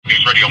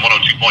News Radio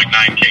 102.9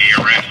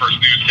 KARN. First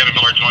News, Kevin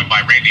Miller joined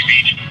by Randy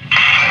Beach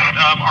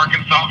of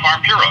Arkansas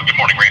Farm Bureau. Good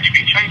morning, Randy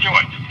Beach. How you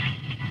doing?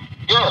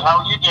 Good.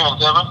 How are you doing,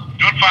 Kevin?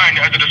 Doing fine.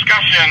 The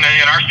discussion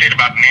in our state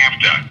about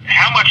NAFTA,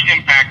 how much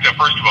impact,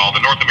 first of all, the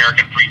North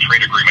American Free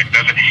Trade Agreement,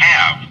 does it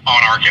have on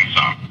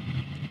Arkansas?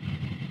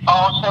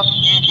 Oh, it has a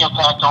huge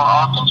impact on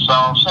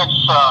Arkansas. Since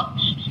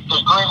the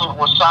agreement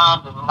was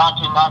signed in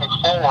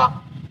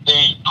 1994,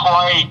 the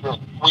trade that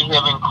we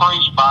have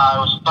increased by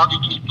was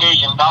 $32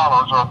 billion,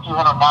 or a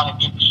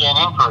 292%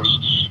 increase.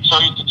 So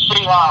you can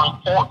see how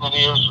important it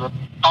is that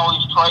all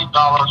these trade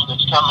dollars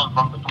that's coming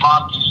from the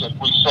commodities that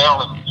we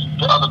sell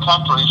to other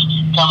countries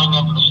coming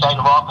into the state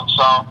of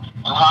Arkansas,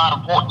 and how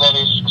important that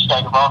is to the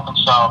state of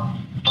Arkansas.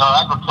 You know,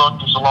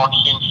 agriculture is the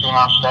largest industry in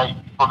our state,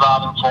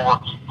 providing for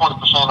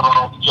 20% of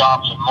all the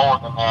jobs and more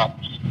than that.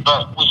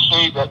 But we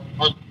see that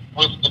with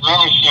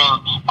diminishing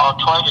our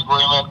trade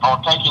agreement or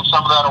taking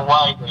some of that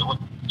away,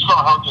 it's going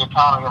to hurt the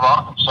economy of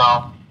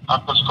Arkansas.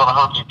 It's going to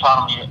hurt the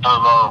economy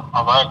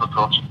of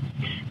agriculture.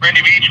 Randy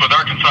Beach with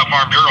Arkansas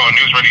Farm Bureau and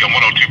News Radio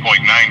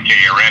 102.9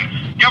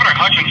 KARN. Governor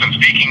Hutchinson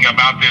speaking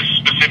about this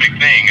specific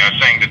thing,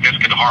 saying that this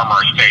could harm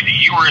our state.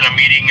 You were in a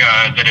meeting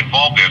that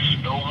involved this.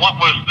 What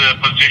was the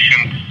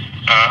position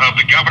of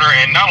the governor,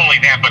 and not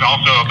only that, but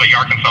also of the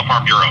Arkansas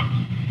Farm Bureau?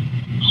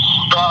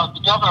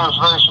 The governor is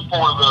very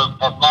supportive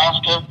of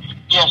NAFTA.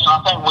 Yes, and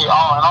I think we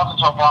are, and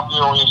Arkansas Farm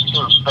Bureau is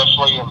too,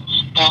 especially, and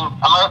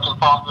American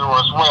Farm Bureau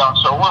as well.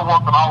 So we're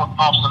working all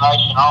across the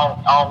nation,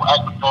 all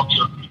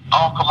agriculture,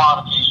 all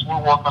commodities.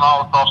 We're working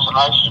all across the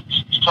nation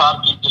to try to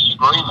keep this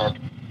agreement.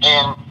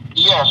 And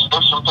yes,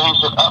 there's some things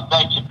that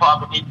updates that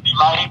probably need to be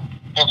made,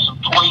 and some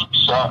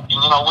tweaks. And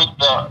you know, with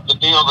the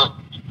deal that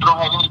we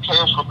don't have any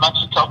tariffs with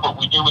Mexico, but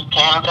we do with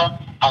Canada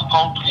on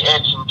poultry,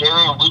 eggs, and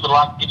dairy, and we would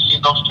like to see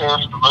those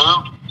tariffs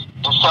removed.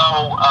 And so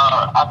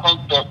I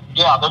think that,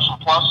 yeah, there's some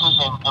pluses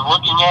in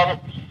looking at it,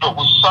 but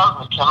we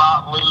certainly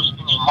cannot lose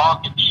any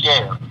market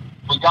share.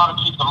 We got to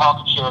keep the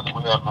market share that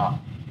we have now.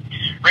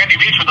 Randy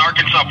Beach with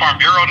Arkansas Farm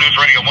Bureau, News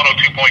Radio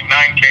 102.9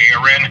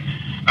 KARN.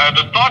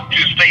 The thought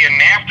to stay in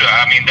NAFTA,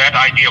 I mean, that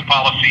idea of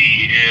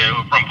policy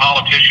from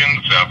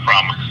politicians,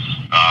 from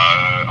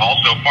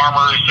also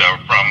farmers,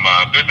 from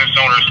business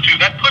owners too,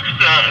 that puts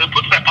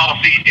that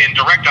policy in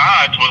direct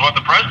odds with what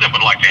the president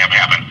would like to have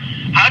happen.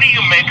 How do you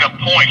make a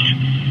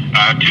point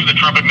to the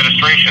Trump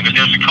administration that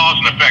there's a cause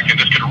and effect, and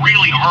this could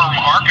really harm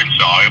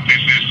Arkansas if this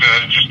is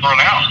just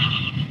thrown out?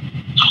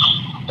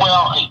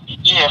 Well,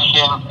 yes,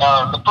 and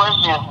the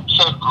president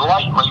said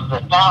lately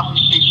that now he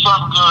sees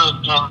some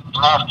good in the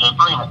NAFTA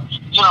agreement.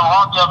 You know,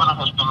 our governor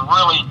has been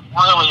really,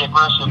 really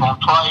aggressive on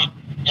trade,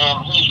 and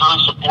he's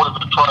really supportive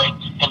of the trade.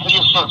 And he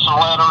has sent some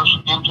letters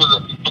into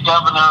the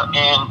governor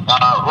and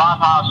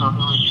Lighthizer,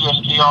 who is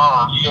USTR,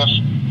 or U.S.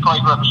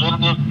 Trade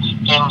Representative.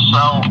 And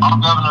so our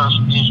governor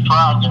is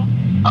trying to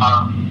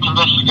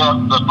convince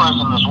the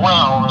president as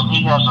well, and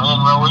he has an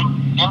inroad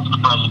into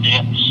the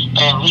president,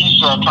 and he's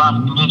trying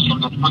to convince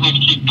him that we need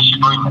to keep this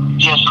agreement.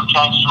 Yes, some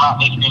changes might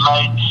need to be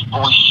made,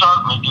 but we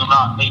certainly do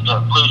not need to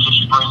lose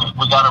this agreement.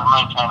 We got to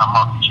maintain our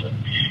market share.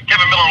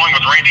 Kevin Miller along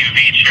with Randy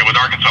Beach with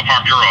Arkansas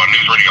Farm Bureau on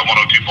News Radio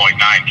 102.9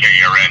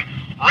 KARN.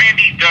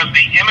 Randy, does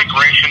the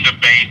immigration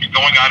debate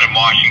going on in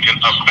Washington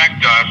affect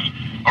us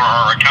or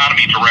our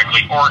economy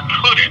directly, or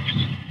could it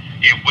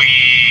if we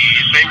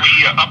say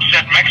we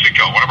upset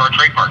Mexico, one of our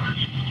trade partners?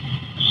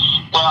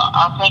 Well,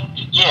 I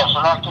think, yes,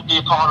 and that could be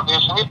a part of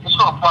this, and it's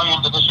going to play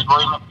into this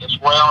agreement as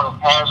well.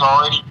 It has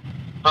already,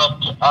 but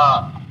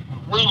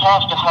we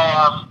have to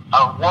have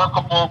a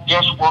workable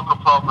guest worker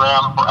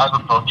program for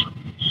agriculture.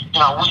 You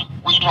know,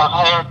 we have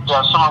had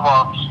some of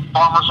our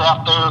farmers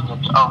out there that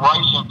are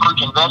raising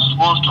fruits and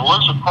vegetables to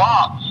lose a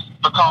crop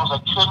because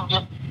they couldn't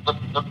get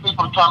the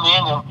people to come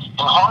in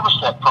and harvest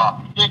that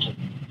crop, pick it.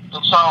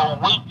 And so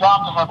we've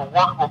got to have a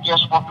workable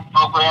guest worker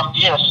program.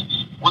 Yes,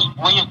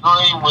 we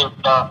agree with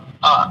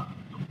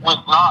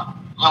not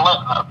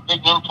letting a big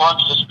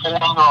influx just pour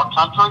into our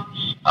country,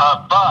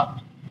 but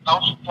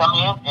those who come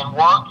in and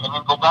work and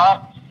then go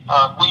back,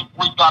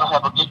 we've got to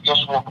have a good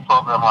guest worker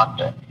program like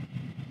that.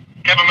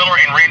 Kevin Miller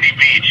and Randy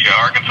Beach,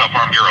 Arkansas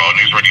Farm Bureau,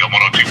 News Radio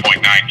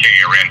 102.9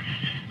 KARN.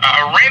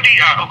 Randy,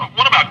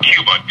 what about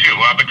Cuba too?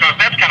 Because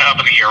that's kind of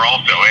up in the air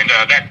also, and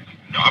that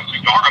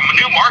a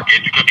new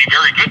market could be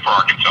very good for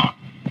Arkansas.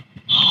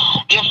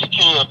 Yes, it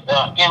could.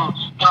 And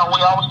you know,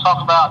 we always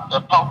talk about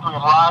poultry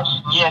and rice.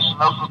 And yes,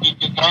 and those would be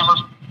good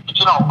gamers. But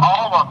you know,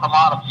 all of our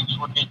commodities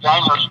would be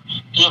gamers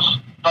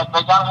but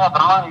they got to have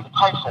the money to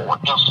pay for it.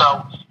 And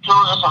so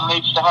tourism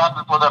needs to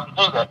happen for them to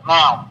do that.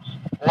 Now,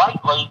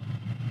 lately,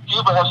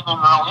 Cuba has been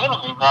their own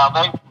enemy. Now,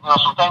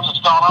 some things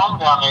that's gone on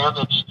down there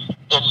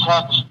that's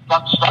got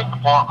the State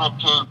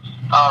Department to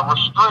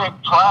restrict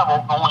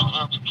travel going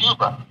into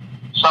Cuba.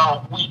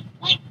 So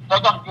they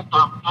got to get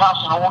their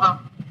house in order,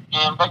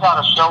 and they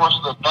got to show us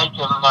that they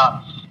can,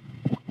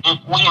 if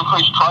we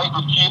increase trade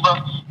with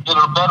Cuba,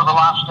 it'll better the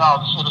lifestyle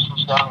of the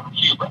citizens down in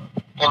Cuba,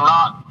 and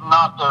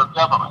not their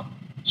government.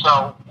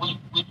 So we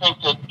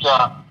think that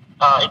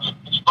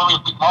it's going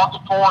to be a big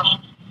market for us,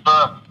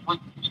 but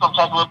it's going to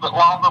take a little bit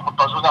longer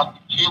because we got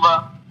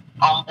Cuba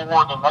on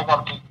board, and they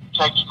got to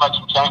make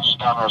some changes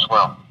down there as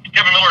well.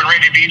 Kevin Miller and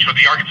Randy Beach with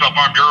the Arkansas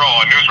Farm Bureau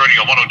on News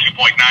Radio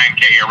 102.9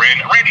 KRN.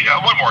 Randy,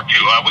 one more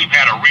too. We've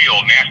had a real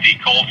nasty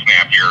cold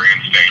snap here in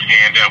state,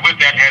 and with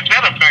that, has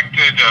that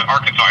affected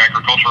Arkansas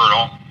agriculture at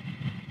all?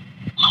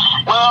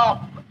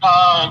 Well,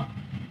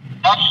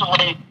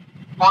 actually,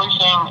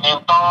 freezing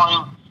and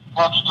thawing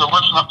helps to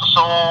loosen up the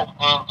soil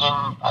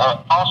and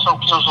also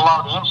kills a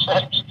lot of the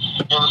insects.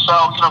 And so,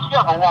 if you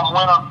have a warm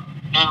winter,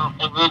 and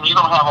then you're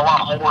going to have a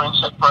lot more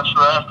insect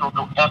pressure after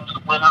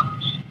the winter.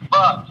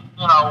 But,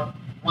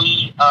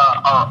 we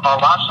our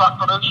livestock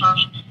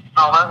producers,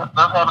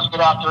 they're having to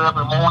get out there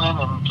every morning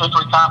and 2 or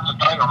 3 times a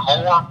day or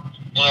more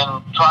and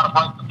try to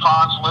break the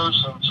ponds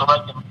loose, and so they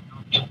can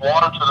get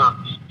water to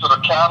their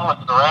cattle and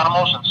to their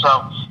animals. And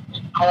so,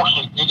 of course,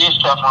 it is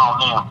tougher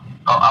on them.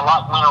 I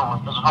like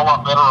winter. It's a whole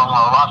lot better on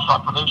our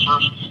livestock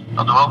producers,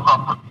 the row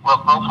crop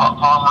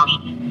farmers.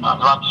 They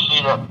like to see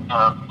that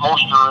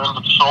moisture into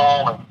the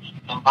soil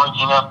and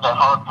breaking up that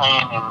hard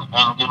pan and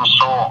giving the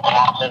soil a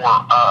lot more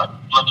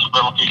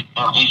flexibility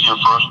and easier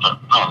for us to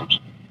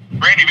manage.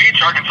 Randy Beach,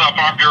 Arkansas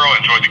Farm Bureau,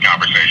 enjoyed the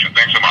conversation.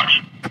 Thanks so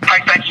much.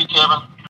 Hey, thank you, Kevin.